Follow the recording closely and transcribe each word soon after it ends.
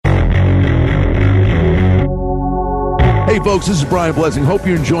Hey, folks, this is Brian Blessing. Hope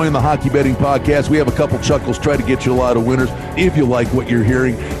you're enjoying the Hockey Betting Podcast. We have a couple chuckles, try to get you a lot of winners. If you like what you're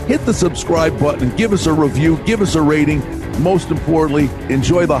hearing, hit the subscribe button, give us a review, give us a rating. Most importantly,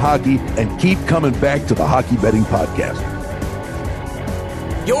 enjoy the hockey and keep coming back to the Hockey Betting Podcast.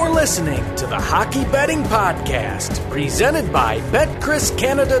 You're listening to the Hockey Betting Podcast, presented by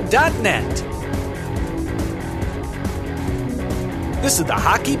BetChrisCanada.net. This is the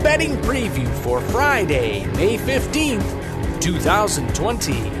Hockey Betting Preview for Friday, May 15th,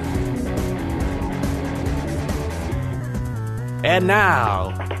 2020. And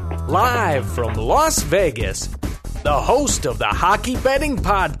now, live from Las Vegas, the host of the Hockey Betting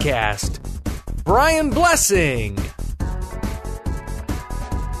Podcast, Brian Blessing.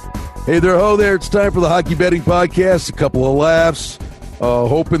 Hey there, ho there. It's time for the Hockey Betting Podcast. A couple of laughs,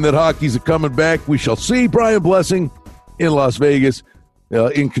 hoping that hockey's coming back. We shall see. Brian Blessing in Las Vegas,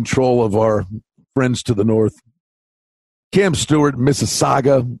 in control of our friends to the north. Cam Stewart,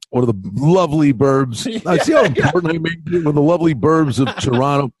 Mississauga, one of the lovely burbs. I see how important I made it with the lovely burbs of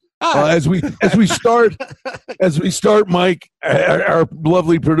Toronto. As we start, Mike, our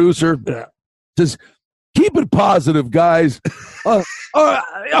lovely producer, says, "Keep it positive, guys."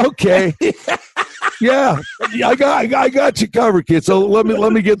 Okay, yeah, I got you covered, kid. So let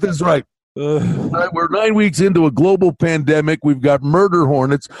me get this right. We're 9 weeks into a global pandemic. We've got murder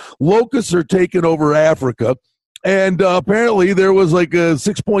hornets. Locusts are taking over Africa. And apparently there was like a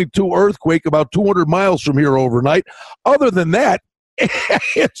 6.2 earthquake about 200 miles from here overnight. Other than that,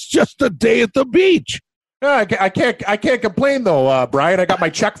 it's just a day at the beach. I can't complain, though, Brian. I got my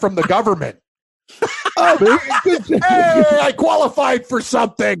check from the government. Hey, I qualified for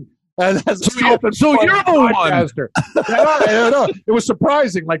something. So you're the podcaster. one. It was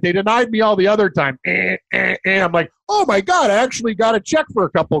surprising. Like, they denied me all the other time. And I'm like, oh, my God, I actually got a check for a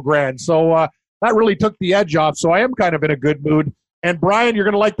couple grand. So that really took the edge off. So I am kind of in a good mood. And, Brian, you're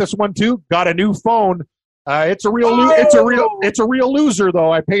going to like this one, too. Got a new phone. It's a real loser,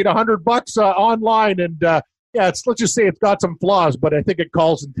 though. I paid $100 online. And, let's just say it's got some flaws, but I think it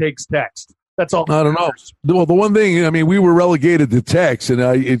calls and takes text. That's all. I don't know. Well, the one thing, I mean, we were relegated to text, and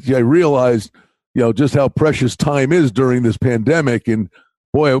I realized, just how precious time is during this pandemic. And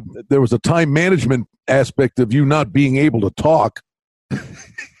boy, there was a time management aspect of you not being able to talk.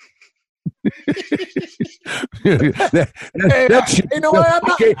 I'm not going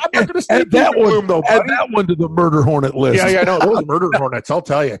to say that one, though. Add that one to the murder hornet list. Yeah, no, those murder hornets. I'll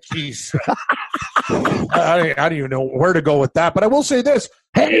tell you, jeez, I don't even know where to go with that. But I will say this: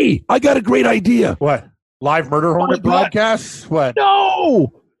 hey, I got a great idea. What? Live murder hornet broadcasts? What?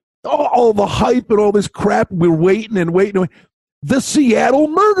 No, all the hype and all this crap. We're waiting and waiting. The Seattle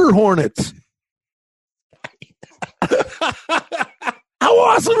Murder Hornets. How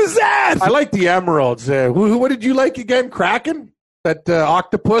awesome is that? I like the Emeralds. What did you like again? Kraken? That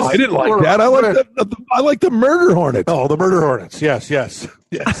octopus? I didn't like that. I like the Murder Hornets. Oh, the Murder Hornets. Yes.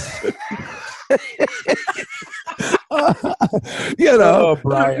 Oh,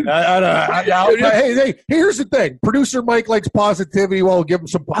 Brian. Hey, here's the thing. Producer Mike likes positivity. Well, we'll give him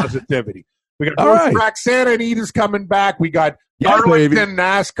some positivity. We got Roxana and Edith's coming back. We got Darlington,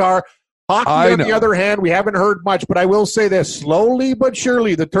 NASCAR. Hockey, on the other hand, we haven't heard much, but I will say this: slowly but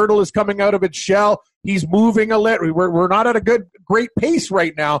surely, the turtle is coming out of its shell. He's moving a little. We're not at a great pace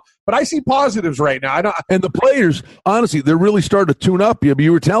right now, but I see positives right now. And the players, honestly, they're really starting to tune up.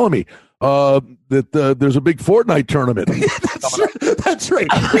 You were telling me that there's a big Fortnite tournament. That's right.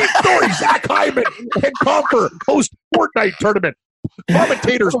 Great story. Zach Hyman and Comper host Fortnite tournament.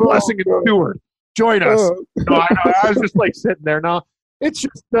 Commentators Blessing and Stewart, join us. No, I was just like sitting there now. It's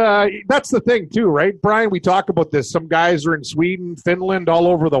just, that's the thing, too, right, Brian? We talk about this. Some guys are in Sweden, Finland, all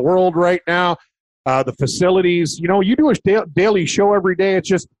over the world right now. The facilities, you do a daily show every day. It's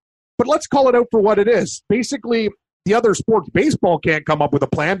just, but let's call it out for what it is. Basically, the other sports, baseball can't come up with a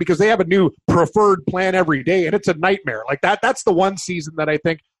plan because they have a new preferred plan every day, and it's a nightmare. Like that's the one season that I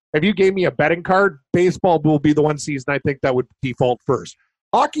think, if you gave me a betting card, baseball will be the one season I think that would default first.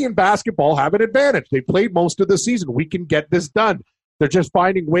 Hockey and basketball have an advantage. They played most of the season. We can get this done. They're just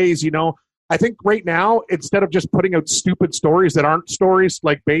finding ways, I think right now, instead of just putting out stupid stories that aren't stories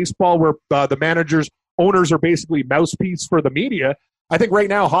like baseball where the owners are basically mouthpiece for the media, I think right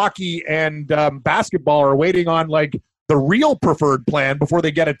now hockey and basketball are waiting on like the real preferred plan before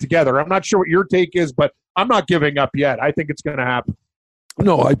they get it together. I'm not sure what your take is, but I'm not giving up yet. I think it's going to happen.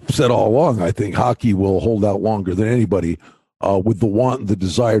 No, I've said all along, I think hockey will hold out longer than anybody with the want and the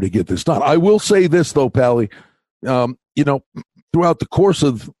desire to get this done. I will say this, though, Pally, throughout the course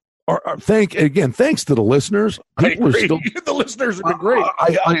of thanks to the listeners. The listeners have been great.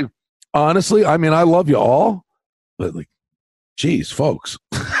 I honestly, I love you all, but like geez, folks.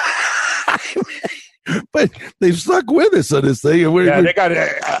 But they've stuck with us on this thing. They got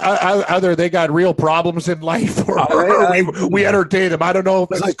either they got real problems in life, or we entertain them. I don't know if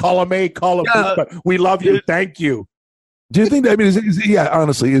it's column A, column B, but we love you. Thank you. Do you think that? I mean,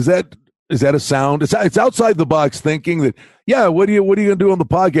 honestly, is that a sound? It's outside the box thinking that. Yeah, what are you going to do on the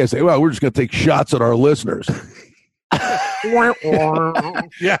podcast? Well, we're just going to take shots at our listeners.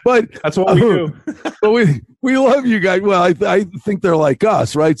 Yeah, but that's what we do. But we love you guys. Well, I think they're like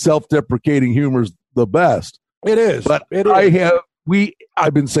us, right? Self-deprecating humor's the best. It is. But it is.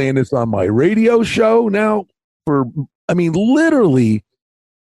 I've been saying this on my radio show now for, I mean, literally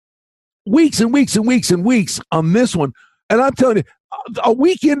weeks and weeks and weeks and weeks on this one. And I'm telling you, a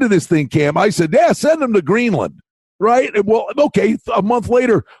week into this thing, Cam, I said, yeah, send them to Greenland. Right? Well, okay, a month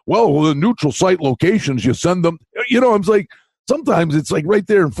later, well, the neutral site locations, you send them. I'm like, sometimes it's like right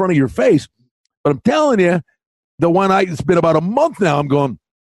there in front of your face. But I'm telling you, it's been about a month now, I'm going,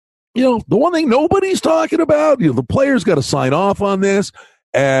 the one thing nobody's talking about, the players got to sign off on this,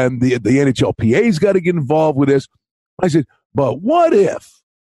 and the NHLPA's got to get involved with this. I said, but what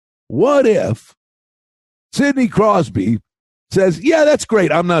if Sidney Crosby says, yeah, that's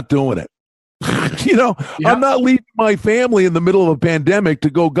great, I'm not doing it. I'm not leaving my family in the middle of a pandemic to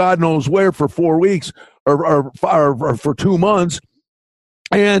go God knows where for 4 weeks or for 2 months.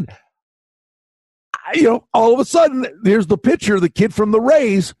 And, all of a sudden, there's the picture, the kid from the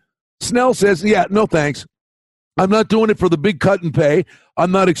Rays. Snell says, yeah, no thanks. I'm not doing it for the big cut and pay.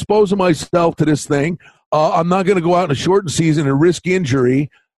 I'm not exposing myself to this thing. I'm not going to go out in a shortened season and risk injury.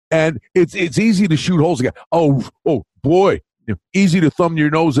 And it's easy to shoot holes again. Oh, boy. Easy to thumb your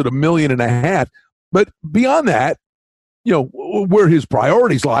nose at $1.5 million. But beyond that, where his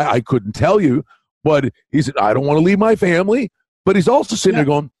priorities lie, I couldn't tell you. But he said, I don't want to leave my family. But he's also sitting there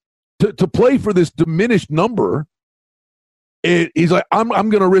going, to play for this diminished number, he's like, I'm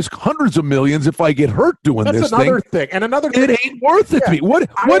going to risk hundreds of millions if I get hurt doing this thing. That's another thing. And another thing. It ain't worth it to me. What if,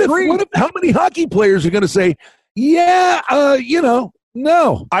 how many hockey players are going to say, yeah,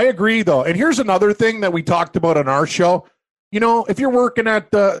 no. I agree, though. And here's another thing that we talked about on our show. If you're working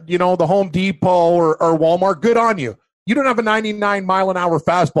at the Home Depot or Walmart, good on you. You don't have a 99-mile-an-hour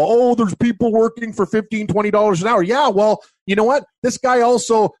fastball. Oh, there's people working for $15, $20 an hour. Yeah, well, you know what? This guy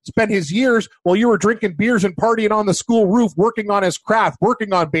also spent his years while you were drinking beers and partying on the school roof, working on his craft,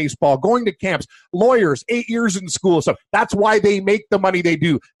 working on baseball, going to camps, lawyers, 8 years in school. So that's why they make the money they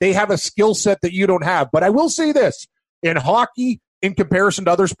do. They have a skill set that you don't have. But I will say this, in hockey, in comparison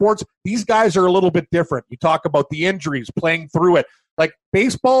to other sports, these guys are a little bit different. You talk about the injuries, playing through it. Like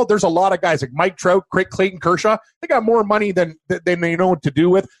baseball, there's a lot of guys like Mike Trout, Clayton Kershaw. They got more money than they know what to do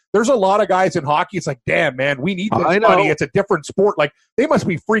with. There's a lot of guys in hockey. It's like, damn, man, we need this money. It's a different sport. Like they must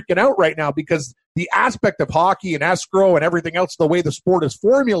be freaking out right now because the aspect of hockey and escrow and everything else, the way the sport is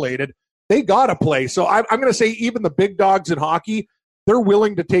formulated, they got to play. So I'm going to say even the big dogs in hockey, they're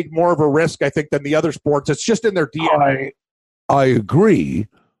willing to take more of a risk, I think, than the other sports. It's just in their DNA. I agree,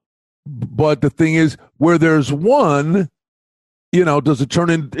 but the thing is, where there's one, does it turn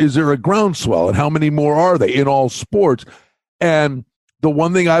in? Is there a groundswell, and how many more are they in all sports? And the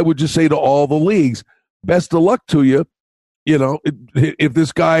one thing I would just say to all the leagues: best of luck to you. If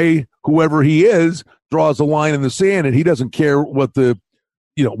this guy, whoever he is, draws a line in the sand and he doesn't care what the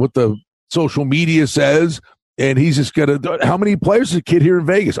social media says, and he's just gonna. How many players is a kid here in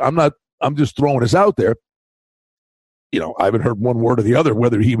Vegas? I'm just throwing this out there. I haven't heard one word or the other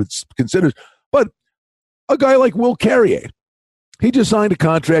whether he would consider, but a guy like Will Carrier, he just signed a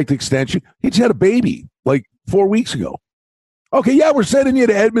contract extension. He just had a baby like 4 weeks ago. Okay, yeah, we're sending you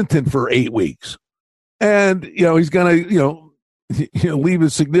to Edmonton for 8 weeks, and he's gonna leave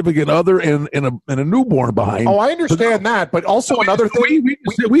his significant other and a newborn behind. Oh, I understand that, but also another thing,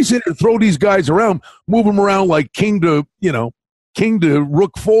 we sit and throw these guys around, move them around like king to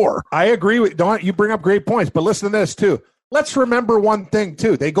Rook 4. I agree with you bring up great points, but listen to this too. Let's remember one thing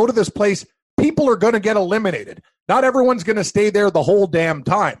too. They go to this place, people are going to get eliminated. Not everyone's going to stay there the whole damn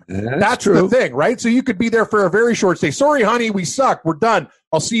time. That's true. The thing, right? So you could be there for a very short stay. Sorry, honey, we suck. We're done.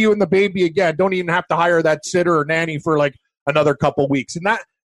 I'll see you and the baby again. Don't even have to hire that sitter or nanny for like another couple weeks. And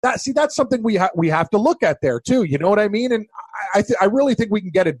that's something we have to look at there too. You know what I mean? And I really think we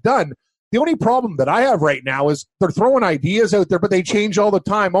can get it done. The only problem that I have right now is they're throwing ideas out there, but they change all the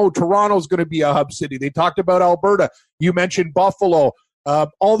time. Oh, Toronto's going to be a hub city. They talked about Alberta. You mentioned Buffalo.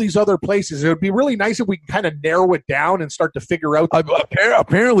 All these other places. It would be really nice if we can kind of narrow it down and start to figure out.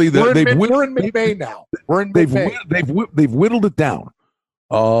 Apparently, we're in mid-May now. We're in mid-May. They've whittled it down,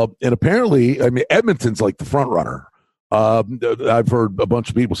 and apparently, I mean, Edmonton's like the front runner. I've heard a bunch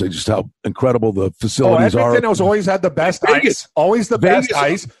of people say just how incredible the facilities are. Edmonton has always had the best ice. Always the best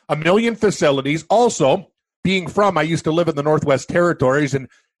ice. A million facilities. Also, being from, I used to live in the Northwest Territories, and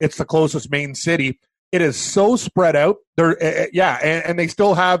it's the closest main city. It is so spread out. And they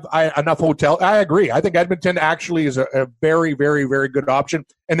still have enough hotel. I agree. I think Edmonton actually is a very, very, very good option,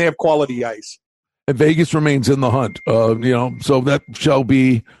 and they have quality ice. And Vegas remains in the hunt. So that shall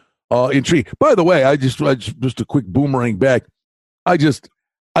be intrigued. By the way, I just a quick boomerang back. I just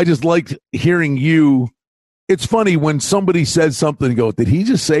liked hearing you. It's funny when somebody says something and go, did he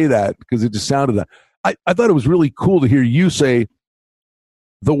just say that? Because it just sounded that. I thought it was really cool to hear you say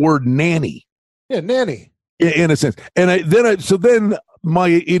the word nanny. Yeah, nanny. In a sense. And then my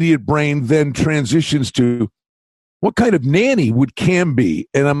idiot brain then transitions to what kind of nanny would Cam be?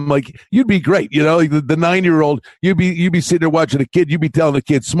 And I'm like, you'd be great. Like the 9-year-old, you'd be sitting there watching a kid. You'd be telling the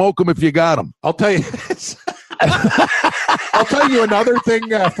kid, smoke them if you got them. I'll tell you. I'll tell you another thing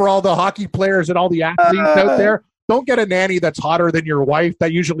for all the hockey players and all the athletes out there. Don't get a nanny that's hotter than your wife.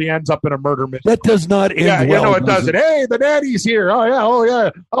 That usually ends up in a murder mystery. That does not end well. It doesn't. Hey, the nanny's here. Oh,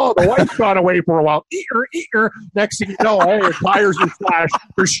 yeah. Oh, the wife's gone away for a while. Eat her. Next thing you know, her tires are slashed.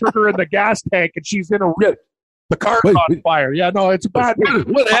 There's sugar in the gas tank, and she's in a rip. The car's on fire. Yeah, no, it's bad.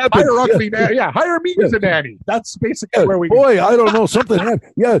 What happened? Hire ugly nanny. Yeah, hire me as a nanny. That's basically where we go. Boy, I don't know. Something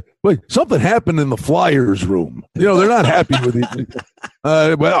happened. Yeah, something happened in the Flyers room. They're not happy with it.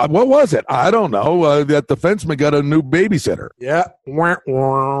 Well, what was it? I don't know. That defenseman got a new babysitter. Yeah.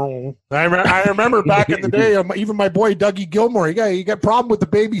 I remember back in the day, even my boy Dougie Gilmore, he got a problem with the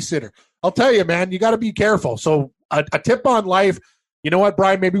babysitter. I'll tell you, man, you got to be careful. So a tip on life. You know what,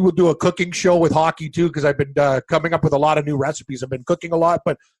 Brian? Maybe we'll do a cooking show with hockey, too, because I've been coming up with a lot of new recipes. I've been cooking a lot,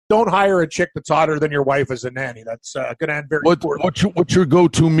 but don't hire a chick that's hotter than your wife as a nanny. That's going to end very poorly. What's your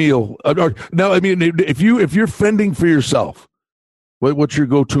go-to meal? Now, I mean, if you're fending for yourself, what's your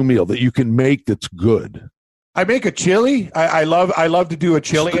go-to meal that you can make that's good? I make a chili. I love to do a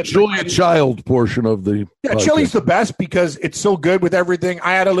chili. It's the Julia Child portion of the chili's the best because it's so good with everything.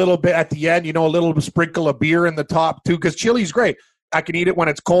 I add a little bit at the end, a little sprinkle of beer in the top, too, because chili's great. I can eat it when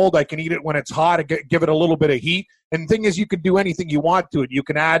it's cold. I can eat it when it's hot. I give it a little bit of heat. And the thing is, you can do anything you want to it. You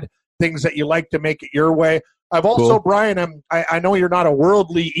can add things that you like to make it your way. I've also, Brian, I know you're not a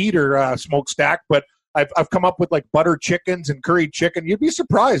worldly eater, Smokestack, but I've come up with like butter chickens and curried chicken. You'd be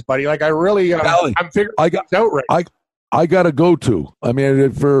surprised, buddy. Like I really, I'm figuring it out right. I got to go to. I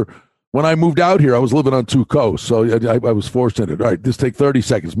mean, when I moved out here, I was living on two coasts, so I was forced into it. All right, just take 30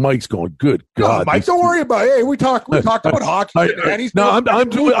 seconds. Mike's going, good God. No, Mike, don't worry about it. Hey, we talked about hockey. I'm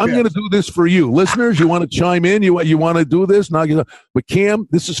going to do this for you. Listeners, you want to chime in? You want to do this? But Cam,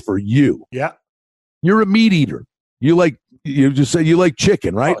 this is for you. Yeah. You're a meat eater. You just say you like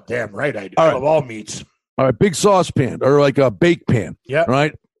chicken, right? Oh, damn right I do. I love all meats. All right, big saucepan or like a bake pan. Yeah.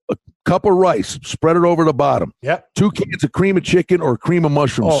 Right? Cup of rice, spread it over the bottom. Yep. 2 cans of cream of chicken or cream of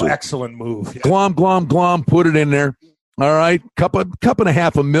mushroom soup. Oh, excellent move. Yep. Glom, glom, glom, put it in there. All right. Cup and a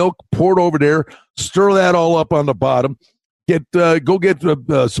half of milk, pour it over there. Stir that all up on the bottom. Go get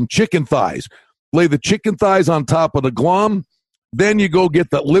some chicken thighs. Lay the chicken thighs on top of the glom. Then you go get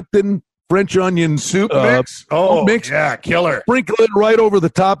the Lipton French onion soup mix. Yeah, killer. Sprinkle it right over the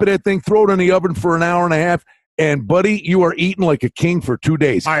top of that thing. Throw it in the oven for an hour and a half. And, buddy, you are eating like a king for 2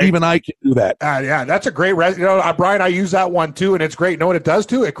 days. Even I can do that. Yeah, that's a great recipe. Brian, I use that one, too, and it's great. You know what it does,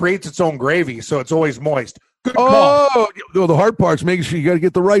 too? It creates its own gravy, so it's always moist. Good call. Well, the hard part's making sure you got to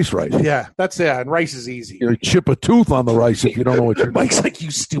get the rice right. Yeah, that's it. And rice is easy. You chip a tooth on the rice if you don't know what you're doing. Mike's like,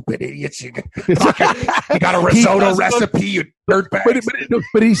 you stupid idiots. You got a risotto recipe, you dirtbags.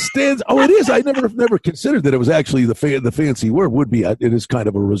 But he stands. Oh, it is. I never considered that it was actually the fancy word would be. It is kind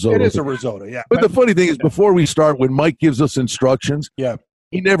of a risotto. It is a risotto, yeah. But the funny thing is, before we start, when Mike gives us instructions,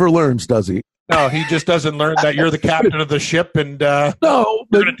 he never learns, does he? No, he just doesn't learn that you're the captain of the ship, and no,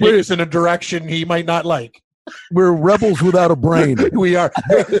 you're going to take us in a direction he might not like. We're rebels without a brain. We are.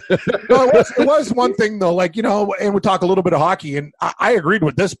 It was one thing, though, and we talk a little bit of hockey, and I agreed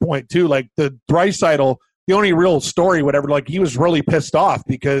with this point, too. Like, the Draisaitl, the only real story, whatever, like, he was really pissed off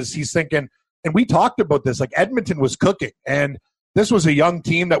because he's thinking, and we talked about this, like, Edmonton was cooking, and this was a young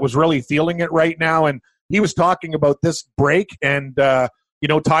team that was really feeling it right now, and he was talking about this break, and,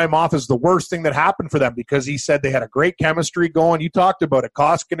 time off is the worst thing that happened for them because he said they had a great chemistry going. You talked about it.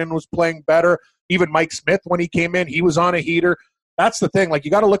 Koskinen was playing better. Even Mike Smith, when he came in, he was on a heater. That's the thing. Like,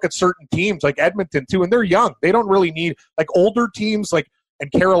 you got to look at certain teams like Edmonton, too, and they're young. They don't really need – like, older teams, like,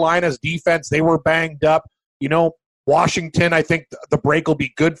 and Carolina's defense, they were banged up. Washington, I think the break will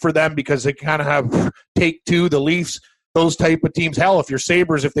be good for them because they kind of have take two, the Leafs, those type of teams. Hell, if you're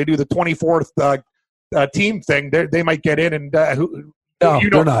Sabres, if they do the 24th team thing, they might get in and no,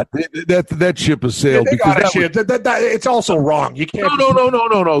 they're not. That ship has sailed. It's also wrong. You can't.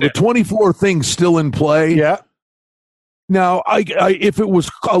 No. The 24 thing's still in play. Yeah. Now, if it was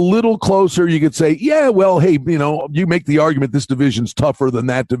a little closer, you could say, yeah, well, hey, you make the argument this division's tougher than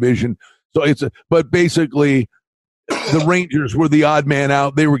that division. So but basically, the Rangers were the odd man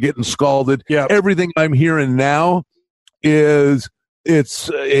out. They were getting scalded. Yeah. Everything I'm hearing now is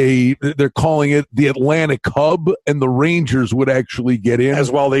they're calling it the Atlantic Hub, and the Rangers would actually get in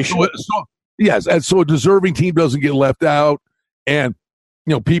as well. They should. Yes, and so a deserving team doesn't get left out, and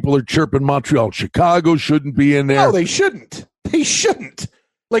people are chirping Montreal, Chicago shouldn't be in there. No, they shouldn't. They shouldn't.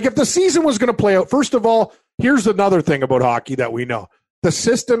 Like, if the season was going to play out, first of all, here's another thing about hockey that we know. The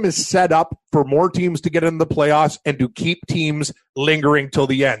system is set up for more teams to get in the playoffs and to keep teams lingering till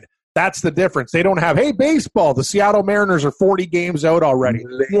the end. That's the difference. They don't have, hey, baseball, the Seattle Mariners are 40 games out already.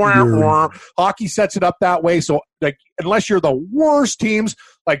 Hockey sets it up that way. So, like, unless you're the worst teams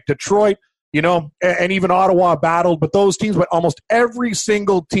like Detroit, and even Ottawa battled, but almost every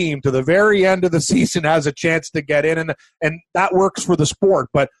single team to the very end of the season has a chance to get in, and that works for the sport.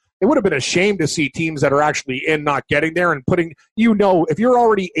 But it would have been a shame to see teams that are actually in not getting there and putting, if you're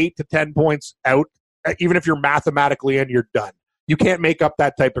already 8 to 10 points out, even if you're mathematically in, you're done. You can't make up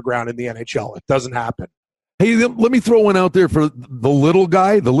that type of ground in the NHL. It doesn't happen. Hey, let me throw one out there for the little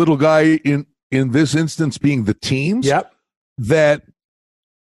guy in this instance being the teams. Yep. That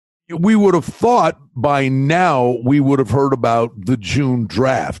we would have thought by now we would have heard about the June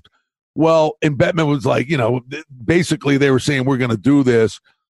draft. Well, and Bettman was like, basically they were saying we're going to do this,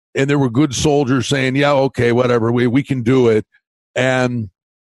 and there were good soldiers saying, yeah, okay, whatever, we can do it. And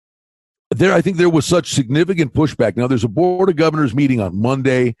I think there was such significant pushback. Now, there's a Board of Governors meeting on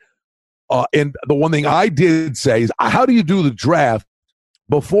Monday, and the one thing I did say is, how do you do the draft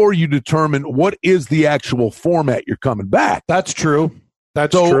before you determine what is the actual format you're coming back? That's true.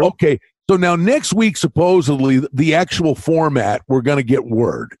 That's true. Okay. So now next week, supposedly, the actual format, we're going to get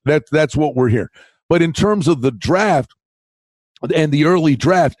word. That's what we're hearing. But in terms of the draft and the early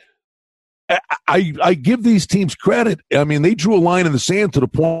draft, I give these teams credit. I mean, they drew a line in the sand to the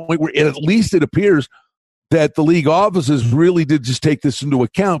point where at least it appears that the league offices really did just take this into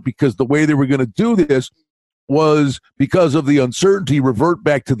account, because the way they were going to do this was, because of the uncertainty, revert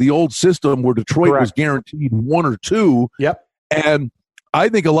back to the old system where Detroit was guaranteed 1 or 2. Yep. And I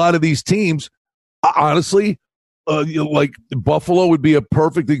think a lot of these teams, honestly, like Buffalo would be a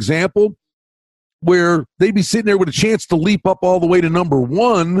perfect example, where they'd be sitting there with a chance to leap up all the way to number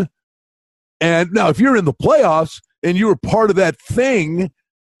 1. And now if you're in the playoffs and you're part of that thing,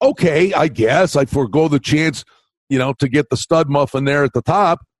 okay, I guess I'd forego the chance, to get the stud muffin there at the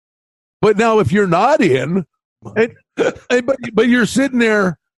top. But now if you're not in, but you're sitting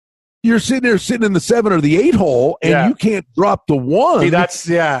there sitting in the 7 or the 8 hole, and you can't drop the 1.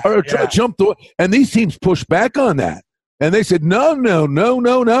 Jump the, and these teams push back on that, and they said no.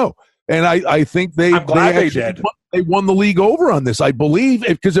 And I think I'm glad they did. They won the league over on this, I believe,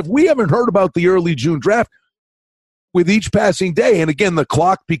 because if we haven't heard about the early June draft, with each passing day, and again, the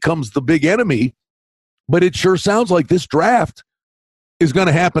clock becomes the big enemy, but it sure sounds like this draft is going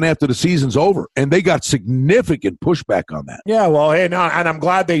to happen after the season's over, and they got significant pushback on that. Yeah, well, and I'm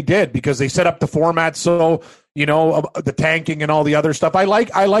glad they did, because they set up the format so, the tanking and all the other stuff. I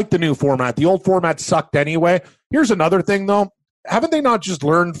like the new format. The old format sucked anyway. Here's another thing, though. Haven't they not just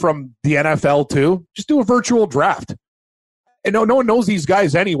learned from the NFL too? Just do a virtual draft. And no one knows these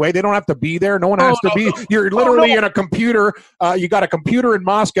guys anyway. They don't have to be there. No one has to be. You're literally in a computer. You got a computer in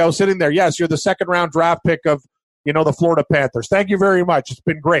Moscow sitting there. Yes, you're the second round draft pick of, the Florida Panthers. Thank you very much. It's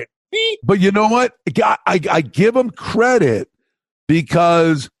been great. But you know what? I give them credit,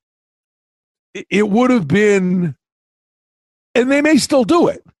 because it would have been, and they may still do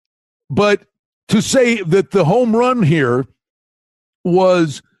it, but to say that the home run here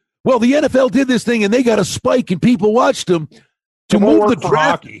was, well, the NFL did this thing and they got a spike and people watched them to move the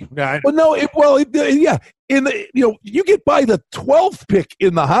draft. Well, no, you get by the 12th pick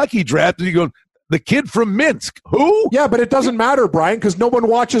in the hockey draft and you go, the kid from Minsk, who? Yeah, but it doesn't matter, Brian, because no one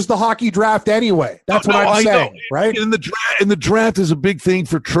watches the hockey draft anyway. That's what I'm saying, right? And the draft is a big thing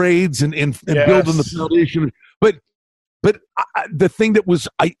for trades and building the foundation. But the thing that was,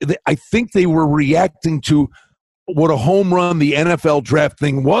 I think they were reacting to what a home run the NFL draft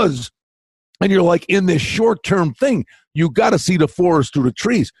thing was. And you're like, in this short-term thing, you got to see the forest through the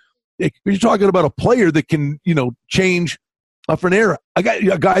trees. You're talking about a player that can, change for an era. I got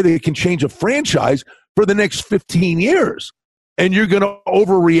a guy that can change a franchise for the next 15 years. And you're going to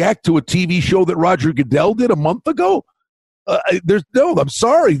overreact to a TV show that Roger Goodell did a month ago? I'm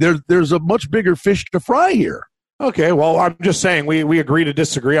sorry. There's a much bigger fish to fry here. Okay, well, I'm just saying we agree to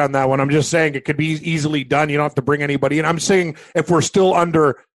disagree on that one. I'm just saying it could be easily done. You don't have to bring anybody in. I'm saying if we're still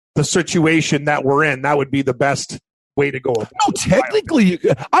under the situation that we're in, that would be the best way to go. No, technically,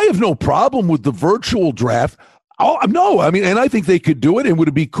 I have no problem with the virtual draft. No, I mean, and I think they could do it, and would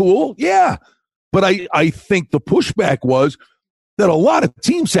it be cool? Yeah. But I think the pushback was that a lot of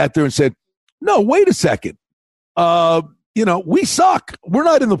teams sat there and said, no, wait a second. We suck. We're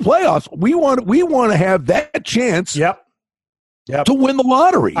not in the playoffs. We want to have that chance Yep. to win the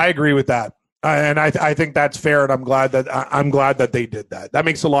lottery. I agree with that. And I think that's fair, and I'm glad that they did that. That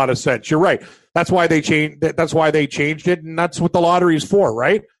makes a lot of sense. You're right. That's why they changed it, and that's what the lottery is for,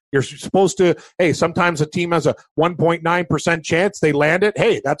 right? You're supposed to. Hey, sometimes a team has a 1.9% chance they land it.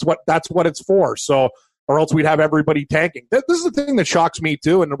 Hey, that's what it's for. So, or else we'd have everybody tanking. This is the thing that shocks me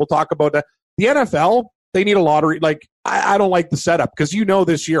too, and we'll talk about that. The NFL, they need a lottery. Like I don't like the setup because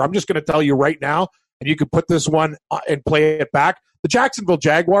this year. I'm just going to tell you right now, and you can put this one and play it back. The Jacksonville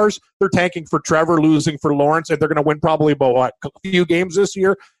Jaguars, they're tanking for Trevor, losing for Lawrence, and they're going to win probably about a few games this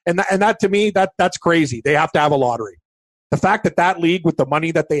year. And that to me, that's crazy. They have to have a lottery. The fact that league with the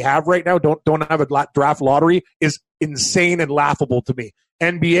money that they have right now don't have a draft lottery is insane and laughable to me.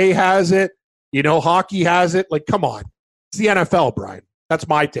 NBA has it, hockey has it. Like, come on, it's the NFL, Brian. That's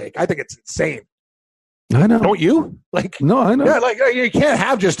my take. I think it's insane. I know. Don't you? Like, no, I know. Yeah, like you can't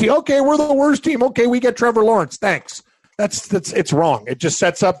have just okay, we're the worst team. Okay, we get Trevor Lawrence. Thanks. It's wrong. It just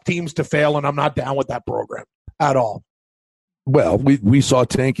sets up teams to fail, and I'm not down with that program at all. Well, we saw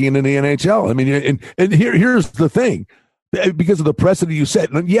tanking in the NHL. I mean, and here's the thing, because of the precedent you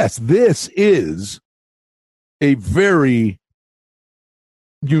set. And yes, this is a very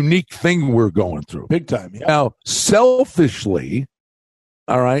unique thing we're going through, big time. Yeah. Now, selfishly,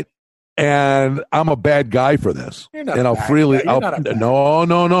 all right. And I'm a bad guy for this, and I'll freely.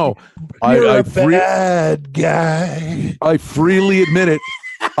 No. You're a bad guy. I freely admit it.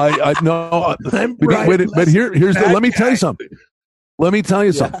 I no. But here's the. Let me tell you something.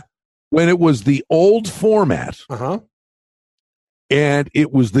 Something. When it was the old format, and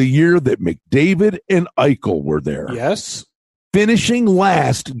it was the year that McDavid and Eichel were there. Yes, finishing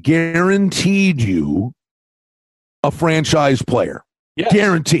last guaranteed you a franchise player. Yes.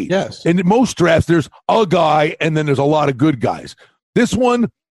 Guaranteed. Yes. And in most drafts, there's a guy, and then there's a lot of good guys. This one,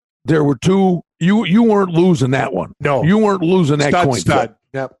 there were two. You weren't losing that one. No. You weren't losing that coin. Stud.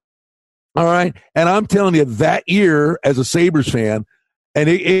 Yep. All right. And I'm telling you, that year, as a Sabres fan, and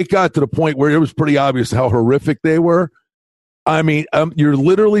it got to the point where it was pretty obvious how horrific they were. I mean, you're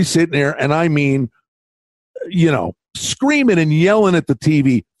literally sitting there, and I mean, screaming and yelling at the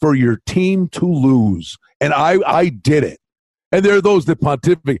TV for your team to lose. And I did it. And there are those that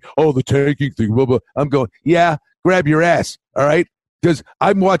pontificate, the tanking thing, blah, blah. I'm going, yeah, grab your ass, all right? Because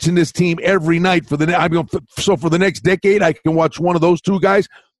I'm watching this team every night so for the next decade, I can watch one of those two guys.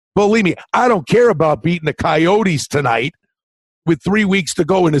 Believe me, I don't care about beating the Coyotes tonight with 3 weeks to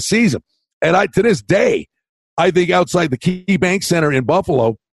go in the season. And to this day, I think outside the KeyBank Center in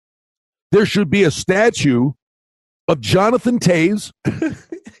Buffalo, there should be a statue of Jonathan Toews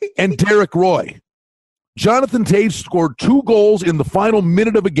and Derek Roy. Jonathan Toews scored 2 goals in the final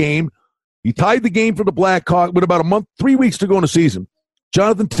minute of a game. He tied the game for the Blackhawks with about 3 weeks to go in the season.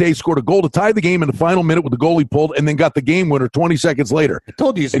 Jonathan Toews scored a goal to tie the game in the final minute with the goal he pulled, and then got the game winner 20 seconds later. I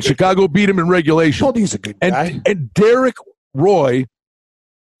told you he's and Chicago beat him in regulation. I told you he's a good guy. And Derek Roy,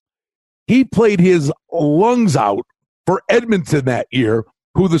 he played his lungs out for Edmonton that year,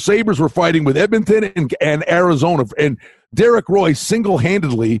 who the Sabres were fighting with Edmonton and Arizona. And Derek Roy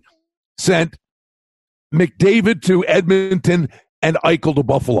single-handedly sent McDavid to Edmonton and Eichel to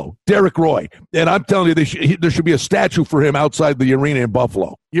Buffalo. Derek Roy. And I'm telling you, there should be a statue for him outside the arena in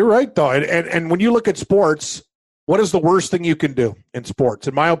Buffalo. You're right, though. And when you look at sports, what is the worst thing you can do in sports?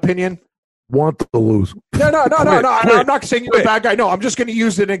 In my opinion, want to lose. No. I'm not saying you're a bad guy. No, I'm just going to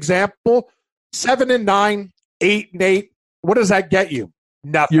use an example. 7-9, 8-8. What does that get you?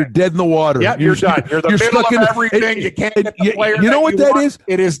 Nothing. You're dead in the water. Yeah, you're done. You're the middle of everything. You can't get the player. You know what that is?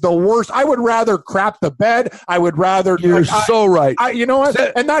 It is the worst. I would rather crap the bed. I would rather. You're so right. You know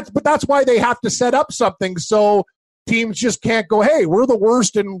what? And that's why they have to set up something so teams just can't go, hey, we're the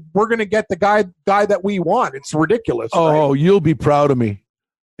worst, and we're going to get the guy that we want. It's ridiculous. Oh, right? You'll be proud of me,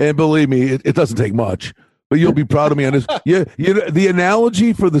 and believe me, it doesn't take much. But you'll be proud of me on this. The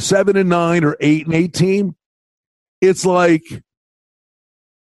analogy for the 7-9 or 8-8 team, it's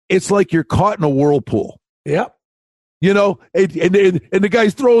like you're caught in a whirlpool. Yep. And the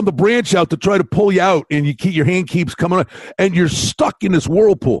guy's throwing the branch out to try to pull you out, and your hand keeps coming up, and you're stuck in this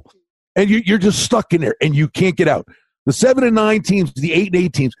whirlpool, and you're just stuck in there, and you can't get out. The 7 and 9 teams, the 8 and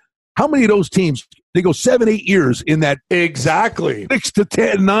 8 teams. How many of those teams? They go 7, 8 years in that exactly 6 to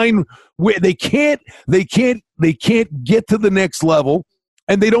 10, 9. Where they can't get to the next level,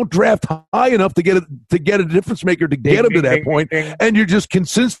 and they don't draft high enough to get a difference maker to get them to that point. And you're just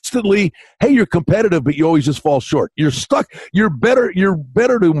consistently, hey, you're competitive, but you always just fall short. You're stuck. You're better to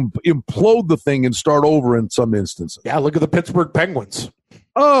implode the thing and start over in some instances. Yeah, look at the Pittsburgh Penguins.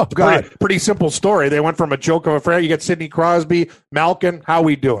 Oh, God. Pretty simple story. They went from a joke of a friend. You get Sidney Crosby, Malkin. How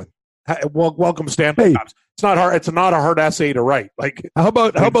we doing? Welcome, Stanley. Hey. It's not hard. It's not a hard essay to write. Like, how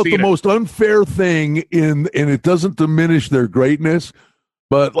about the most unfair thing and it doesn't diminish their greatness,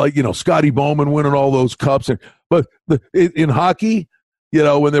 but like, Scotty Bowman winning all those cups, but in hockey,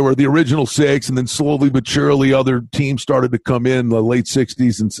 when there were the original 6, and then slowly but surely other teams started to come in the late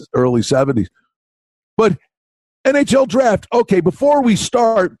 60s and early 70s. But NHL draft, okay, before we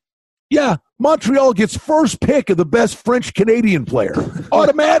start, yeah, Montreal gets first pick of the best French-Canadian player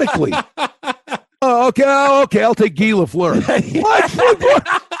automatically. Okay, I'll take Guy Lafleur. What?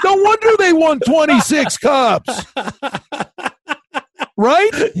 No wonder they won 26 cups.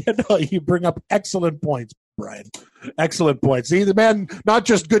 Right? You bring up excellent points, Brian. Excellent points. See, the man, not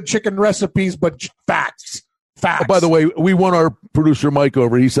just good chicken recipes, but facts. Facts. Oh, by the way, we won our producer Mike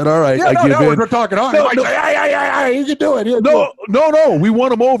over. He said, all right, I give in. We're talking on. You can do it. No. We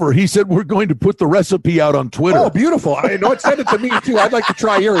won him over. He said, we're going to put the recipe out on Twitter. Oh, beautiful. I know it. Send it to me, too. I'd like to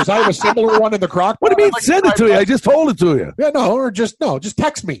try yours. I have a similar one in the crock. What do you mean send it to you? I just told it to you. Yeah, just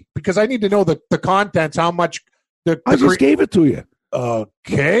text me, because I need to know the contents, how much. I just gave it to you.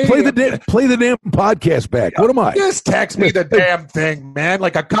 Okay. Play the damn podcast back. What am I? Just text me the damn thing, man.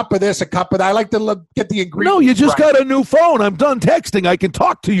 Like a cup of this, a cup of that. I like to get the ingredients. No, you just got a new phone. I'm done texting. I can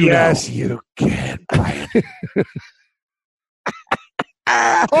talk to you now. Yes, you can, Brian.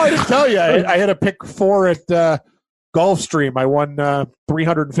 I didn't tell you. I had a pick 4 at Gulfstream. I won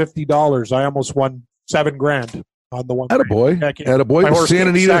 $350. I almost won $7,000 on the one. Attaboy.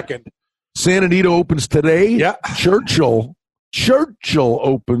 Attaboy. Santa Anita opens today. Yeah. Churchill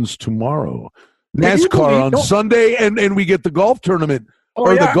opens tomorrow. NASCAR on Sunday, and we get the golf tournament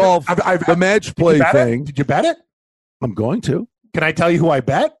the golf, the match play thing. Did you bet it? I'm going to. Can I tell you who I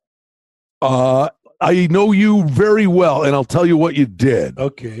bet? I know you very well, and I'll tell you what you did.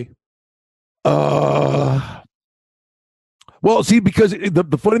 Okay. Well, see, because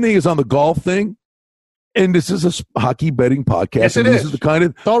the funny thing is on the golf thing, and this is a hockey betting podcast. Yes, it is.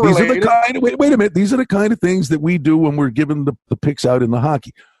 Wait a minute. These are the kind of things that we do when we're giving the picks out in the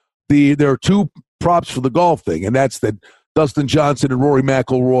hockey. There are 2 props for the golf thing, and that's that Dustin Johnson and Rory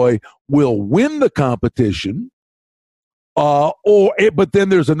McIlroy will win the competition. But then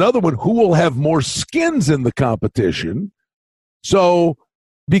there's another one, who will have more skins in the competition. So,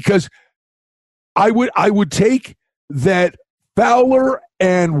 because I would take that Fowler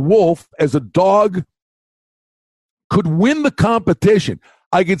and Wolf as a dog could win the competition.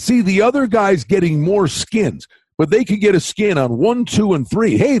 I could see the other guys getting more skins, but they could get a skin on 1, 2, and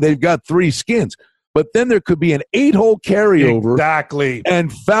 3. Hey, they've got 3 skins. But then there could be an 8-hole carryover. Exactly.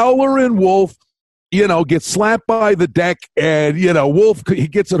 And Fowler and Wolf, get slapped by the deck, and, Wolf, he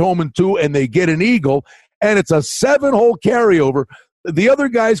gets it home in 2, and they get an eagle, and it's a 7-hole carryover. The other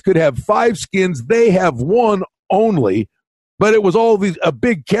guys could have 5 skins. They have 1 only, but it was a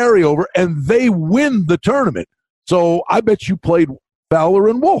big carryover, and they win the tournament. So I bet you played Fowler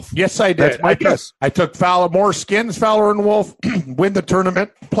and Wolf. Yes, I did. That's my guess. I took Fowler, more skins, Fowler and Wolf, win the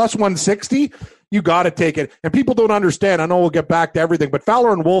tournament, plus 160. You got to take it. And people don't understand. I know we'll get back to everything, but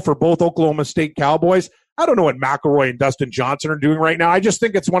Fowler and Wolf are both Oklahoma State Cowboys. I don't know what McIlroy and Dustin Johnson are doing right now. I just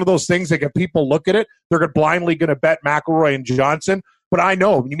think it's one of those things that if people look at it, they're blindly going to bet McIlroy and Johnson. But I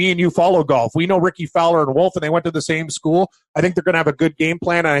know, me and you follow golf. We know Ricky Fowler and Wolf, and they went to the same school. I think they're going to have a good game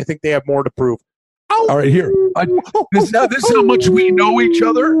plan, and I think they have more to prove. All right, here. This is how much we know each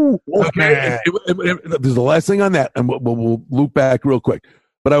other. Okay. This is the last thing on that, and we'll loop back real quick.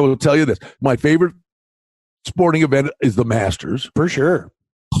 But I will tell you this. My favorite sporting event is the Masters. For sure.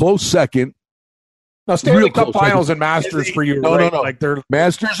 Close second. Now, Stanley Cup Finals and Masters for you. No. Like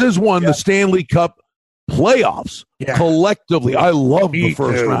Masters is one. The Stanley Cup playoffs collectively. I love the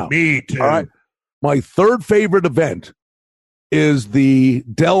first round. Me too. All right. My third favorite event is the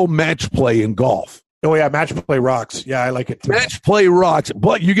Dell Match Play in golf. Oh, yeah, Match Play rocks. Yeah, I like it too. Match Play rocks,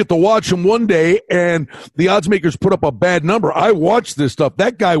 but you get to watch them one day, and the odds makers put up a bad number. I watched this stuff.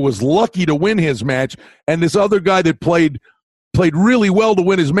 That guy was lucky to win his match, and this other guy that played really well to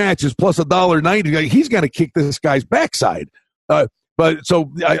win his match is plus $1.90. He's going to kick this guy's backside. But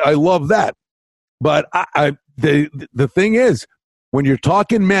so I love that. But the thing is, when you're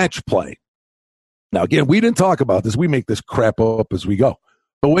talking match play, Now, again, we didn't talk about this. We make this crap up as we go.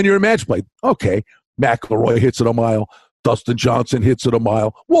 But when you're in match play, okay, McElroy hits it a mile. Dustin Johnson hits it a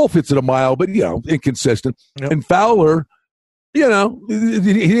mile. Wolf hits it a mile, but, inconsistent. Yep. And Fowler, he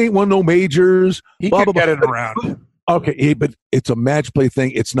ain't won no majors. He can get it around. Okay, but it's a match play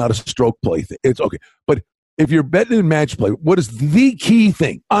thing. It's not a stroke play thing. It's okay. But if you're betting in match play, what is the key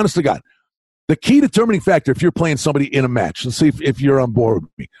thing? Honest to God, the key determining factor if you're playing somebody in a match, let's see if you're on board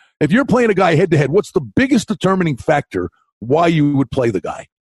with me. If you're playing a guy head-to-head, what's the biggest determining factor why you would play the guy?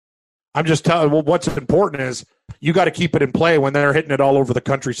 I'm just telling you, what's important is you got to keep it in play when they're hitting it all over the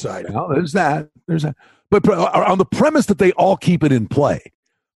countryside. Well, there's that. But on the premise that they all keep it in play,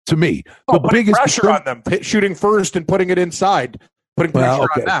 to me, the biggest pressure on them, shooting first and putting it inside, putting pressure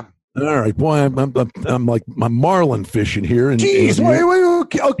on them. All right, boy, I'm like I'm marlin fishing here. And jeez,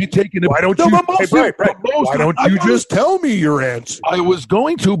 okay, taking it. Why don't you just tell me your answer? I was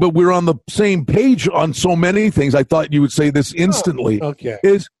going to, but we're on the same page on so many things. I thought you would say this instantly. Okay,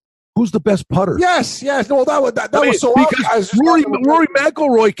 is who's the best putter? Yes. No, that was so because Rory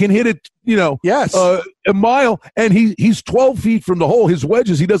McIlroy can hit it. Yes, a mile, and he's 12 feet from the hole. His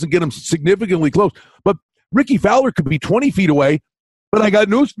wedges, he doesn't get them significantly close. But Ricky Fowler could be 20 feet away. But I got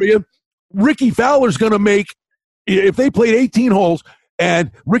news for you. Ricky Fowler's going to make, if they played 18 holes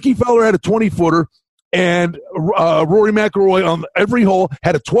and Ricky Fowler had a 20-footer and Rory McIlroy on every hole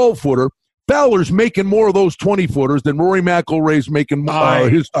had a 12-footer, Fowler's making more of those 20-footers than Rory McIlroy's making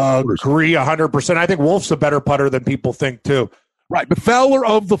his 20-footers. Agree 100%. I think Wolf's a better putter than people think, too. Right, but Fowler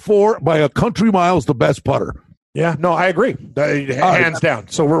of the four, by a country mile, is the best putter. Yeah, no, I agree. Hands down.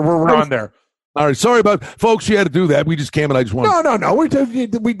 So we're on there. All right, sorry about folks. You had to do that. We just came and I just wanted. No. We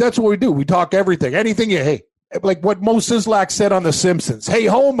that's what we do. We talk everything, anything. Like what Mo Sislak said on The Simpsons. Hey,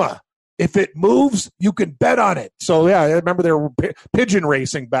 Homa, if it moves, you can bet on it. So yeah, I remember there were pigeon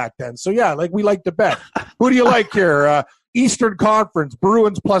racing back then. So yeah, like we like to bet. Who do you like here? Eastern Conference: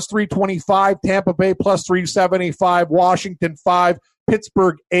 Bruins plus 325, Tampa Bay plus 375, Washington 5,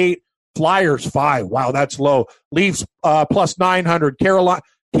 Pittsburgh 8, Flyers 5. Wow, that's low. Leafs plus 900,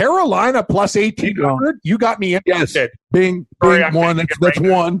 Carolina plus 1,800. You got me interested. Yes. Bing, one. That's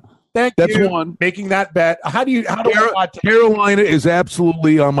one. That's one. Making that bet. How do I Carolina is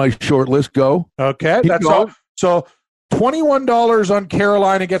absolutely on my short list. Go. Okay. That's all. So $21 on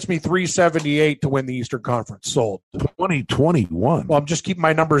Carolina gets me $378 to win the Eastern Conference. Sold. 2021. Well, I'm just keeping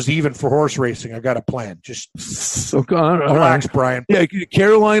my numbers even for horse racing. I got a plan. Just relax, Brian. Yeah,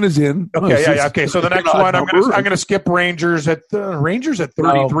 Carolina's in. Okay, Okay, so the next one, I'm going to skip Rangers at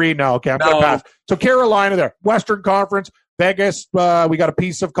 33. No, okay, I'm going to pass. So Carolina there, Western Conference, Vegas. We got a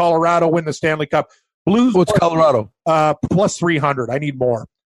piece of Colorado win the Stanley Cup. Blues. What's Colorado? Plus 300. I need more.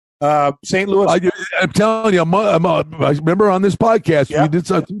 St. Louis. I'm telling you, I remember on this podcast we did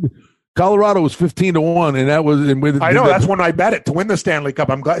something. Colorado was 15-1, and that was. I know that's when I bet it to win the Stanley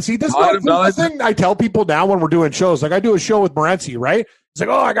Cup. I'm glad. See, this is the thing I tell people now when we're doing shows. Like I do a show with Morency, right? It's like,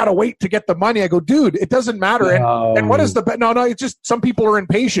 I got to wait to get the money. I go, dude, it doesn't matter. No. And what is the no? It's just some people are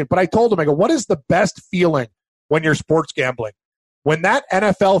impatient. But I told him, I go, what is the best feeling when you're sports gambling? When that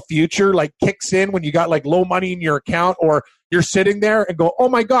NFL future like kicks in, when you got like low money in your account, or you're sitting there and go, oh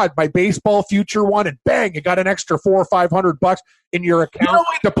my God, my baseball future won, and bang, you got an extra $400 or $500 in your account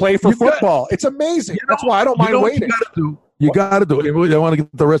to play for football. It's amazing. That's why I don't mind waiting. You got to do it. I want to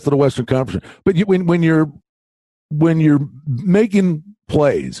get the rest of the Western Conference, but when you're making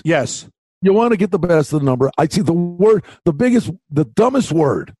plays, yes, you want to get the best of the number. I see the dumbest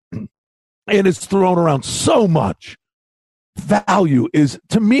word, and it's thrown around so much. Value is,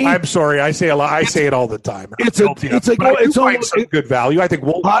 to me. I'm sorry, I say a lot. I say it all the time. It's almost good value. I think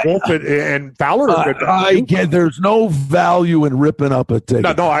Wolf and Fowler are good value. There's no value in ripping up a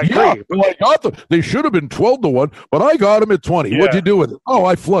ticket. No, I agree. Well, I got them. They should have been 12-1, but I got them at 20. Yeah. What'd you do with it? Oh,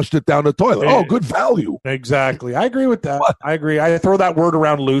 I flushed it down the toilet. Oh, good value. Exactly. I agree with that. What? I agree. I throw that word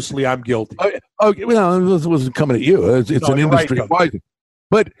around loosely. I'm guilty. Okay, well, it wasn't coming at you. It's an industry wide thing.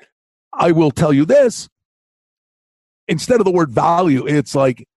 But I will tell you this. Instead of the word value, it's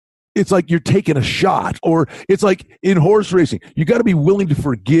like you're taking a shot, or it's like in horse racing, you got to be willing to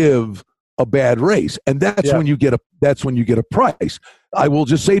forgive a bad race, and that's when you get a price. I will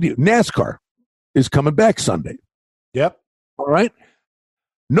just say to you, NASCAR is coming back Sunday. Yep. All right.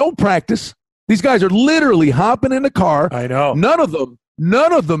 No practice. These guys are literally hopping in the car. I know. None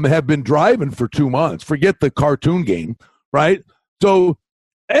of them have been driving for 2 months. Forget the cartoon game, right? So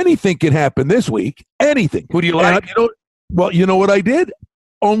anything can happen this week. Anything. Who do you like? You know what I did?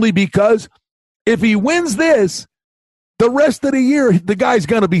 Only because if he wins this, the rest of the year, the guy's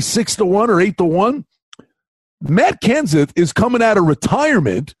going to be 6-1 or 8-1. Matt Kenseth is coming out of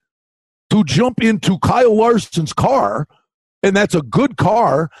retirement to jump into Kyle Larson's car, and that's a good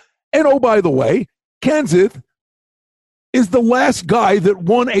car. And oh, by the way, Kenseth is the last guy that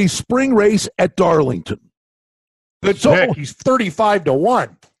won a spring race at Darlington. Good pick. He's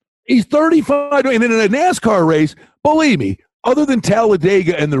 35-1. He's 35, and in a NASCAR race, believe me, other than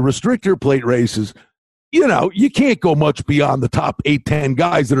Talladega and the restrictor plate races, you can't go much beyond the top 8-10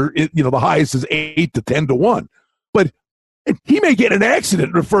 guys that are, the highest is 8 to 10-1. But he may get an accident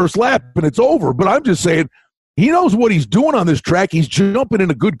in the first lap and it's over. But I'm just saying, he knows what he's doing on this track. He's jumping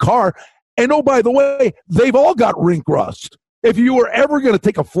in a good car. And oh, by the way, they've all got rink rust. If you were ever going to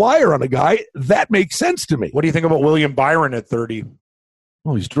take a flyer on a guy, that makes sense to me. What do you think about William Byron at 30?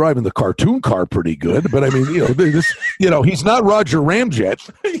 Well, he's driving the cartoon car pretty good, but I mean, he's not Roger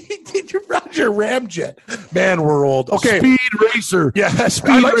Ramjet. Roger Ramjet. Man, we're old. Okay. Speed racer. Yeah,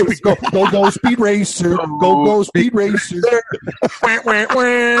 speed racer. Go, speed racer. Go, speed racer.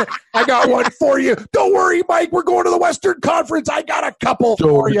 I got one for you. Don't worry, Mike. We're going to the Western Conference. I got a couple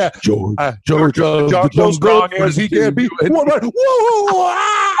for you. George, strong as he can be. Whoa,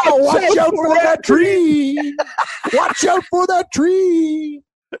 watch out for that tree. Watch out for that tree.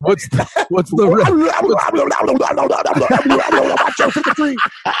 What's the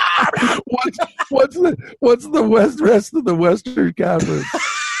rest of the Western Conference?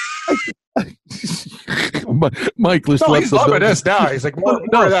 Mike, he's loving this now. He's like, more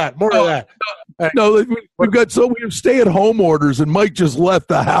of that. No, we have stay-at-home orders, and Mike just left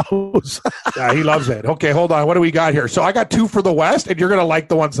the house. Yeah, he loves it. Okay, hold on. What do we got here? So I got 2 for the West, and you're going to like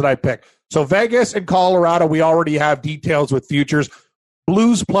the ones that I picked. So Vegas and Colorado, we already have details with futures.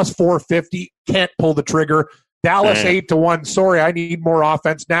 Blues plus 450, can't pull the trigger. Dallas 8-1. Sorry, I need more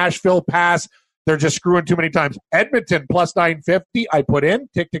offense. Nashville pass. They're just screwing too many times. Edmonton plus 950. I put in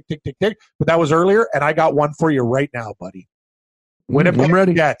tick. But that was earlier, and I got one for you right now, buddy.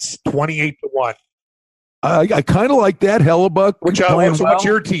 Winnipeg Jets 28-1. I kind of like that. Hellebuck. What's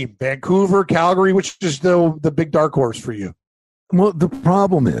your team? Vancouver, Calgary. Which is the big dark horse for you? Well, the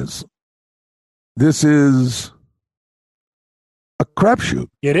problem is, this is a crapshoot.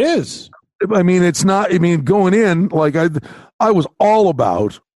 It is. I mean, it's not. I mean, going in, like I was all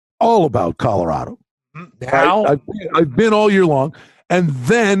about Colorado. Now I've been all year long, and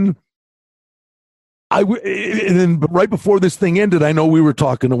then right before this thing ended, I know we were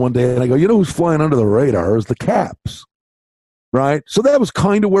talking to one day, and I go, who's flying under the radar is the Caps, right? So that was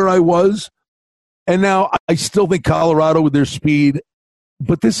kind of where I was, and now I still think Colorado with their speed.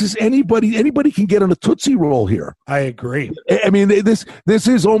 But this is anybody can get on a Tootsie Roll here. I agree. I mean, this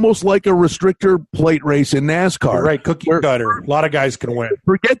is almost like a restrictor plate race in NASCAR. You're right, cookie cutter. A lot of guys can win.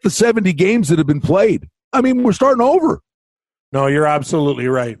 Forget the 70 games that have been played. I mean, we're starting over. No, you're absolutely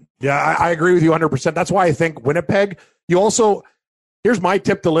right. Yeah, I agree with you 100%. That's why I think Winnipeg, here's my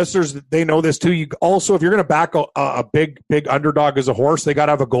tip to listeners. They know this too. You also, if you're going to back a big underdog as a horse, they got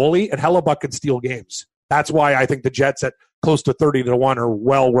to have a goalie, and Hellebuck can steal games. That's why I think the Jets at close to 30-1 are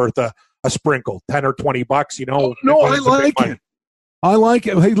well worth a sprinkle, $10 or $20. I like it. I like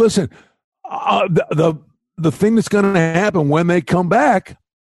it. Hey, listen, the thing that's going to happen when they come back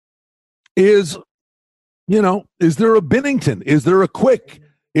is, is there a Binnington? Is there a Quick?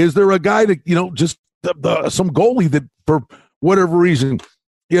 Is there a guy that just some goalie that for whatever reason,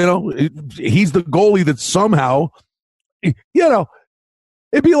 he's the goalie that somehow, it'd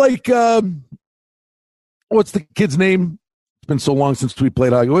be like, what's the kid's name? It's been so long since we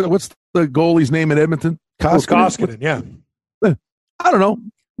played hockey. What's the goalie's name in Edmonton? Koskinen, yeah. I don't know.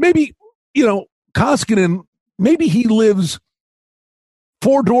 Maybe, Koskinen, maybe he lives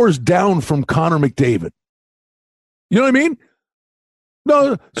 4 doors down from Connor McDavid. You know what I mean?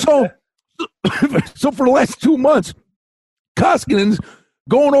 No, so for the last 2 months, Koskinen's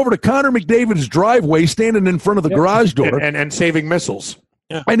going over to Connor McDavid's driveway, standing in front of the garage door. And saving missiles.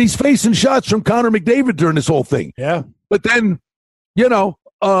 Yeah. And he's facing shots from Connor McDavid during this whole thing. Yeah. But then, Braden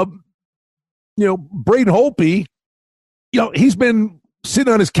Holtby, he's been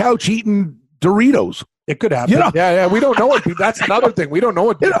sitting on his couch eating Doritos. It could happen. Yeah. We don't know what. That's another thing. We don't know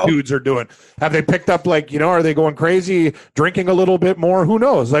what dudes are doing. Have they picked up are they going crazy, drinking a little bit more? Who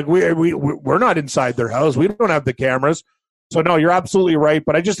knows? Like we're not inside their house. We don't have the cameras. So no, you're absolutely right.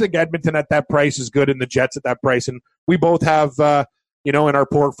 But I just think Edmonton at that price is good, and the Jets at that price, and we both have. In our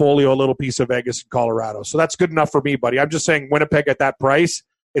portfolio, a little piece of Vegas and Colorado. So that's good enough for me, buddy. I'm just saying Winnipeg at that price,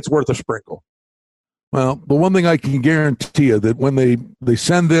 it's worth a sprinkle. Well, the one thing I can guarantee you that when they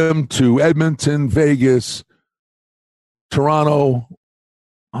send them to Edmonton, Vegas, Toronto,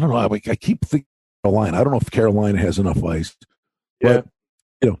 I don't know. I keep thinking Carolina. I don't know if Carolina has enough ice. Yeah.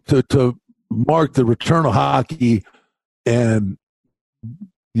 But, to mark the return of hockey and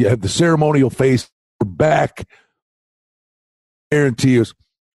You have the ceremonial face back. Guarantee us,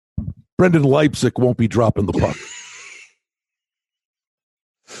 Brendan Leipzig won't be dropping the puck.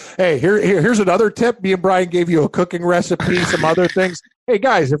 Hey, here's another tip. Me and Brian gave you a cooking recipe, some other things. Hey,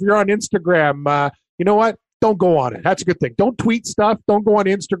 guys, if you're on Instagram, you know what? Don't go on it. That's a good thing. Don't tweet stuff. Don't go on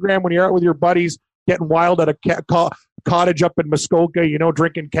Instagram when you're out with your buddies getting wild at a cottage up in Muskoka,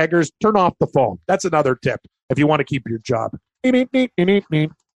 drinking keggers. Turn off the phone. That's another tip if you want to keep your job. And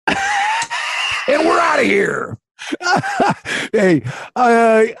we're out of here. Hey,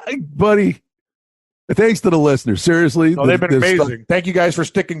 buddy, thanks to the listeners. Seriously. They've been amazing. Thank you guys for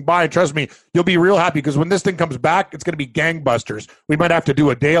sticking by. And trust me, you'll be real happy because when this thing comes back, it's going to be gangbusters. We might have to do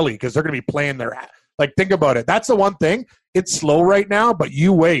a daily because they're going to be playing their – think about it. That's the one thing. It's slow right now, but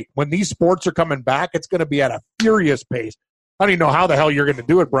you wait. When these sports are coming back, it's going to be at a furious pace. I don't even know how the hell you're going to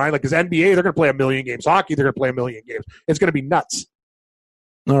do it, Brian. Because NBA, they're going to play 1 million games. Hockey, they're going to play 1 million games. It's going to be nuts.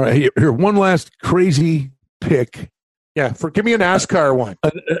 All right. Here, one last crazy pick. Yeah, give me a NASCAR one.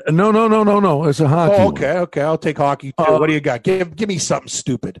 No. It's a hockey. Oh, okay. I'll take hockey too. What do you got? Give me something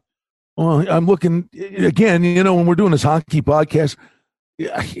stupid. Well, I'm looking again. When we're doing this hockey podcast,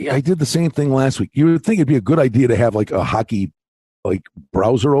 I did the same thing last week. You would think it'd be a good idea to have a hockey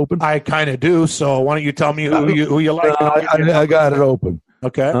browser open. I kind of do. So why don't you tell me who you like? I got it open.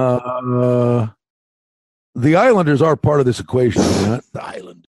 Okay. The Islanders are part of this equation. The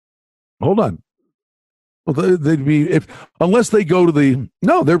Island. Hold on. Well, they'd be unless they go to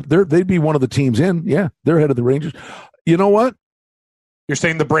they'd be one of the teams in. Yeah, they're ahead of the Rangers. You know what? You're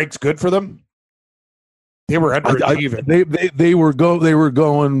saying the break's good for them? They were underachieving. They were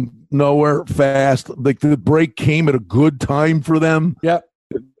going nowhere fast. The break came at a good time for them. Yeah,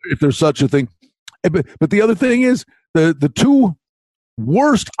 if there's such a thing. But the other thing is the two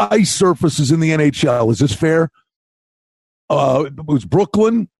worst ice surfaces in the NHL. Is this fair? It was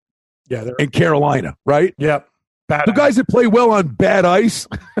Brooklyn. Yeah, and Carolina, right? Yeah. The guys that play well on bad ice,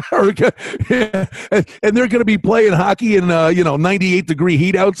 and they're going to be playing hockey in 98-degree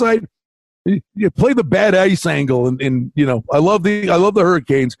heat outside. You play the bad ice angle, and I love the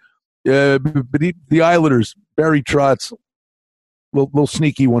Hurricanes, but the Islanders, Barry Trotz, little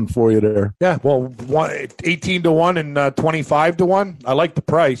sneaky one for you there. Yeah, well, 18-1 and 25-1. I like the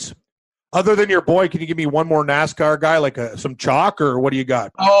price. Other than your boy, can you give me one more NASCAR guy, like some chalk, or what do you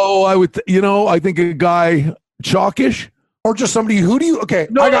got? Oh, I would, I think a guy chalkish. Or just somebody, who do you, okay,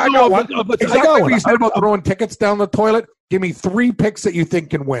 I got one. Exactly what you said about throwing tickets down the toilet. Give me 3 picks that you think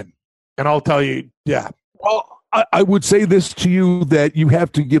can win, and I'll tell you, yeah. Well, I would say this to you, that you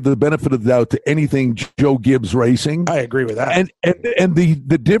have to give the benefit of the doubt to anything Joe Gibbs Racing. I agree with that. And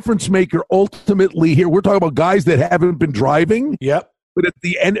the difference maker ultimately here, we're talking about guys that haven't been driving. Yep. But at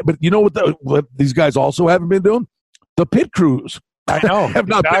the end, you know what these guys also haven't been doing? The pit crews. I know. have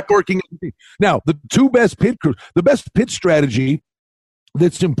not been working. Now, the two best pit crews, the best pit strategy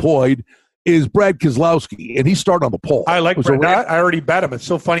that's employed is Brad Keselowski, and he's starting on the pole. I like Brad. I already bet him. It's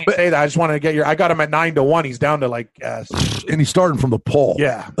so funny you say that. I just wanted to get I got him at 9-1. He's down to and he's starting from the pole.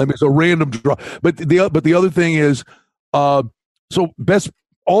 Yeah. I mean, it's a random draw. But the other thing is, so best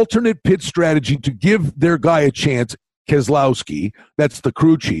alternate pit strategy to give their guy a chance, Keselowski, that's the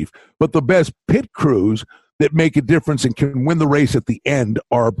crew chief. But the best pit crews that make a difference and can win the race at the end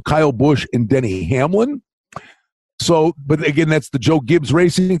are Kyle Busch and Denny Hamlin. So, but again, that's the Joe Gibbs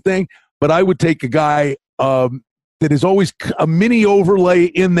Racing thing. But I would take a guy that is always a mini overlay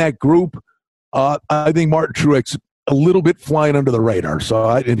in that group. I think Martin Truex a little bit flying under the radar.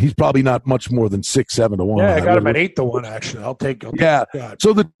 So, and he's probably not much more than 6-7-1. Yeah, I got him at 8-1. Actually, I'll take him. Yeah.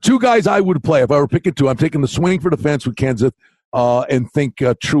 So the two guys I would play if I were picking two, I'm taking the swing for the fence with Kenseth and think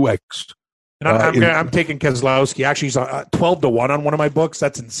Truex. And I'm taking Keselowski. Actually, he's 12-1 on one of my books.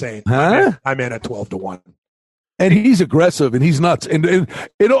 That's insane. Huh? I'm in at 12-1. And he's aggressive and he's nuts. And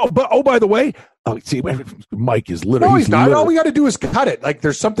by the way, see, Mike is literally. No, he's not. All we got to do is cut it. Like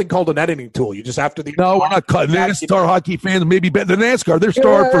there's something called an editing tool. You just have to. No, we're not cutting. NASCAR hockey fans maybe better than NASCAR. They're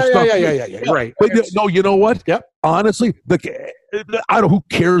starved for stuff. Yeah. Right. But no, you know what? Yep. Honestly, I don't. Who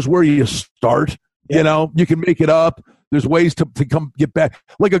cares where you start? Yep. You can make it up. There's ways to come get back.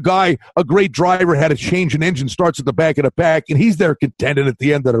 Like a great driver had to change an engine, starts at the back of the pack, and he's there contending at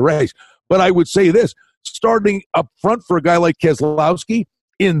the end of the race. But I would say this, starting up front for a guy like Keselowski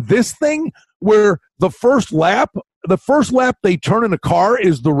in this thing where the first lap they turn in a car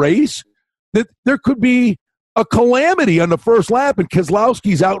is the race, that there could be a calamity on the first lap and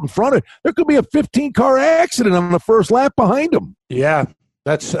Keselowski's out in front of it. There could be a 15-car accident on the first lap behind him. Yeah.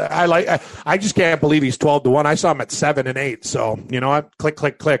 That's I just can't believe he's 12-1. I saw him at 7 and 8. So, you know what?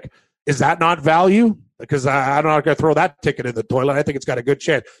 Click. Is that not value? because I'm not going to throw that ticket in the toilet. I think it's got a good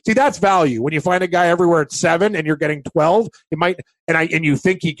chance. See, that's value. When you find a guy everywhere at 7 and you're getting 12, it might, and you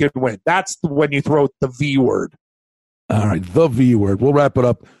think he could win. That's when you throw the V word. All right, the V word. We'll wrap it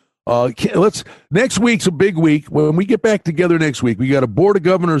up. Next week's a big week. When we get back together next week, we got a Board of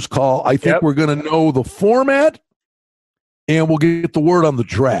Governors call. I think we're going to know the format, and we'll get the word on the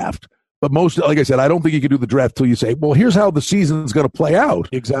draft. But like I said, I don't think you can do the draft till you say, well, here's how the season's going to play out.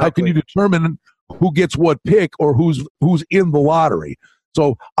 Exactly. How can you determine who gets what pick or who's in the lottery?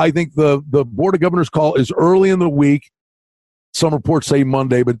 So I think the Board of Governors call is early in the week. Some reports say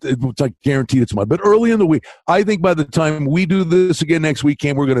Monday, but it's like guaranteed it's Monday. But early in the week, I think by the time we do this again next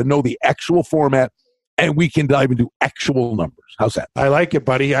weekend, we're going to know the actual format, and we can dive into actual numbers. How's that? I like it,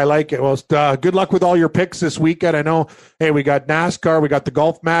 buddy. I like it. Well, good luck with all your picks this weekend. I know, hey, we got NASCAR. We got the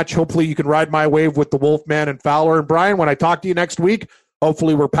golf match. Hopefully you can ride my wave with the Wolfman and Fowler. And Brian, when I talk to you next week,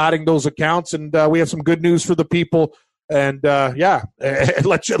 hopefully we're padding those accounts, and we have some good news for the people. And,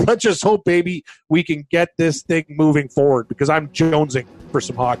 let's just hope, baby, we can get this thing moving forward, because I'm jonesing for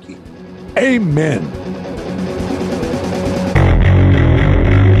some hockey. Amen.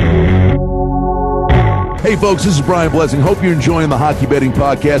 Hey, folks, this is Brian Blessing. Hope you're enjoying the Hockey Betting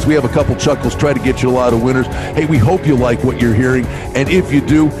Podcast. We have a couple chuckles, try to get you a lot of winners. Hey, we hope you like what you're hearing. And if you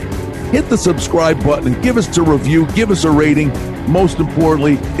do, hit the subscribe button and give us a review, give us a rating. Most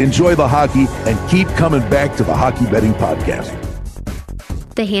importantly, enjoy the hockey and keep coming back to the Hockey Betting Podcast.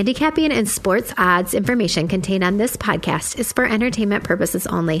 The handicapping and sports odds information contained on this podcast is for entertainment purposes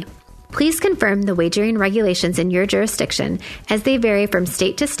only. Please confirm the wagering regulations in your jurisdiction, as they vary from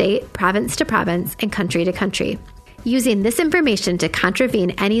state to state, province to province, and country to country. Using this information to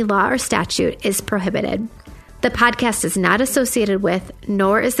contravene any law or statute is prohibited. The podcast is not associated with,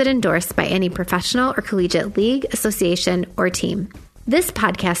 nor is it endorsed by any professional or collegiate league, association, or team. This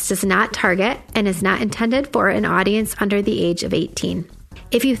podcast does not target and is not intended for an audience under the age of 18.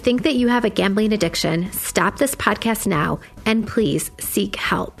 If you think that you have a gambling addiction, stop this podcast now and please seek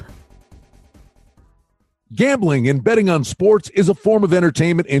help. Gambling and betting on sports is a form of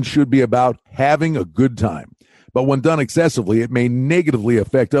entertainment and should be about having a good time. But when done excessively, it may negatively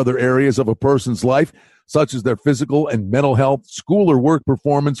affect other areas of a person's life, such as their physical and mental health, school or work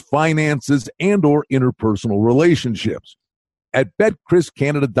performance, finances, and or interpersonal relationships. At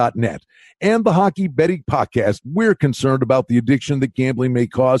BetChrisCanada.net and the Hockey Betting Podcast, we're concerned about the addiction that gambling may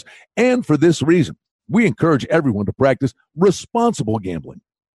cause, and for this reason, we encourage everyone to practice responsible gambling,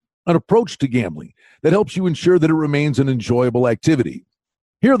 an approach to gambling that helps you ensure that it remains an enjoyable activity.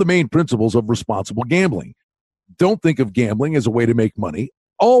 Here are the main principles of responsible gambling. Don't think of gambling as a way to make money.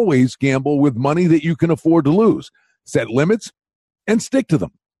 Always gamble with money that you can afford to lose. Set limits and stick to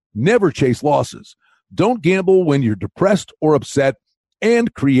them. Never chase losses. Don't gamble when you're depressed or upset,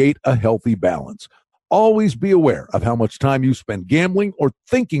 and create a healthy balance. Always be aware of how much time you spend gambling or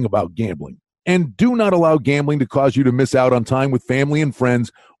thinking about gambling. And do not allow gambling to cause you to miss out on time with family and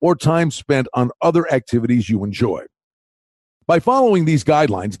friends or time spent on other activities you enjoy. By following these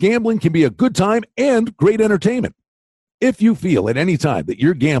guidelines, gambling can be a good time and great entertainment. If you feel at any time that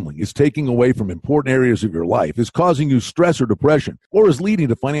your gambling is taking away from important areas of your life, is causing you stress or depression, or is leading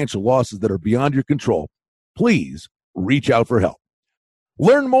to financial losses that are beyond your control, please reach out for help.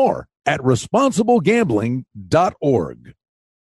 Learn more at responsiblegambling.org.